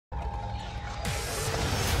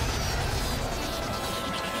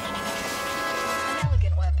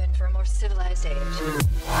Ice Age.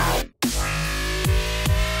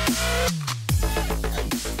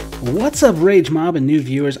 What's up, Rage Mob and new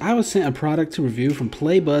viewers? I was sent a product to review from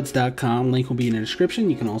PlayBudz.com. Link will be in the description.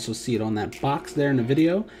 You can also see it on that box there in the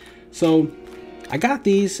video. So I got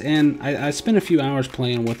these and I spent a few hours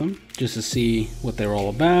playing with them just to see what they were all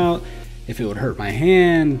about, if it would hurt my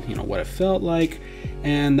hand, you know, what it felt like.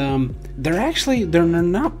 And they're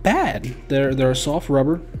not bad. They're a soft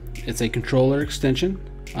rubber. It's a controller extension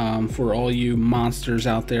for all you monsters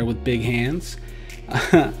out there with big hands.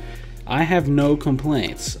 I have no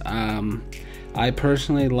complaints. I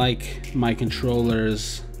personally like my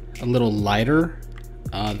controllers a little lighter.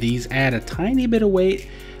 These add a tiny bit of weight.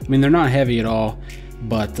 I mean, they're not heavy at all,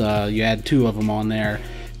 but you add 2 of them on there.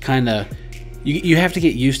 You have to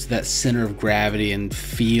get used to that center of gravity and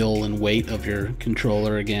feel and weight of your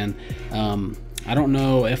controller again. I don't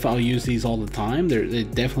know if I'll use these all the time.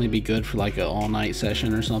 They'd definitely be good for like an all-night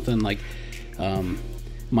session or something. Like,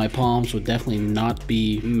 my palms would definitely not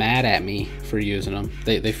be mad at me for using them.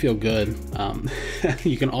 They feel good.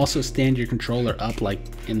 You can also stand your controller up like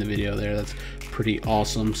in the video there. That's pretty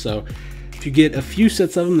awesome. So if you get a few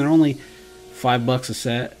sets of them, they're only $5 a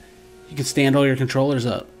set. You can stand all your controllers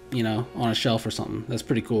up, you know, on a shelf or something. That's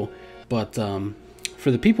pretty cool. But for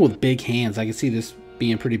the people with big hands, I can see this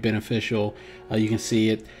being pretty beneficial. You can see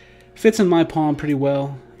it fits in my palm pretty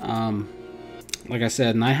well. Like I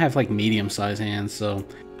said, and I have like medium-sized hands, so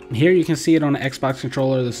here you can see it on an Xbox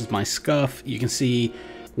controller. This is my scuff. You can see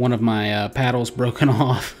one of my paddles broken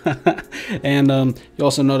off. And you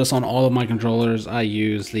also notice on all of my controllers I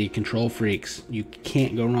use the Control Freaks. You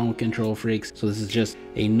can't go wrong with Control Freaks. So this is just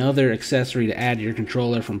another accessory to add to your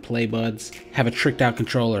controller from PlayBudz. Have a tricked out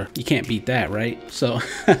controller. You can't beat that, right? So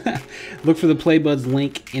look for the PlayBudz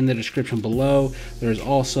link in the description below. There's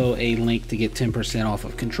also a link to get 10% off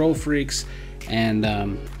of Control Freaks.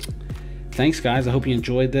 And thanks, guys. I hope you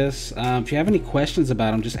enjoyed this. If you have any questions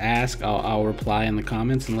about them, just ask. I'll reply in the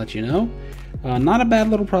comments and let you know. Not a bad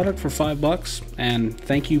little product for $5. And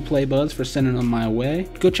thank you, PlayBudz, for sending them my way.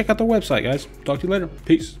 Go check out their website, guys. Talk to you later.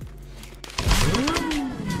 Peace.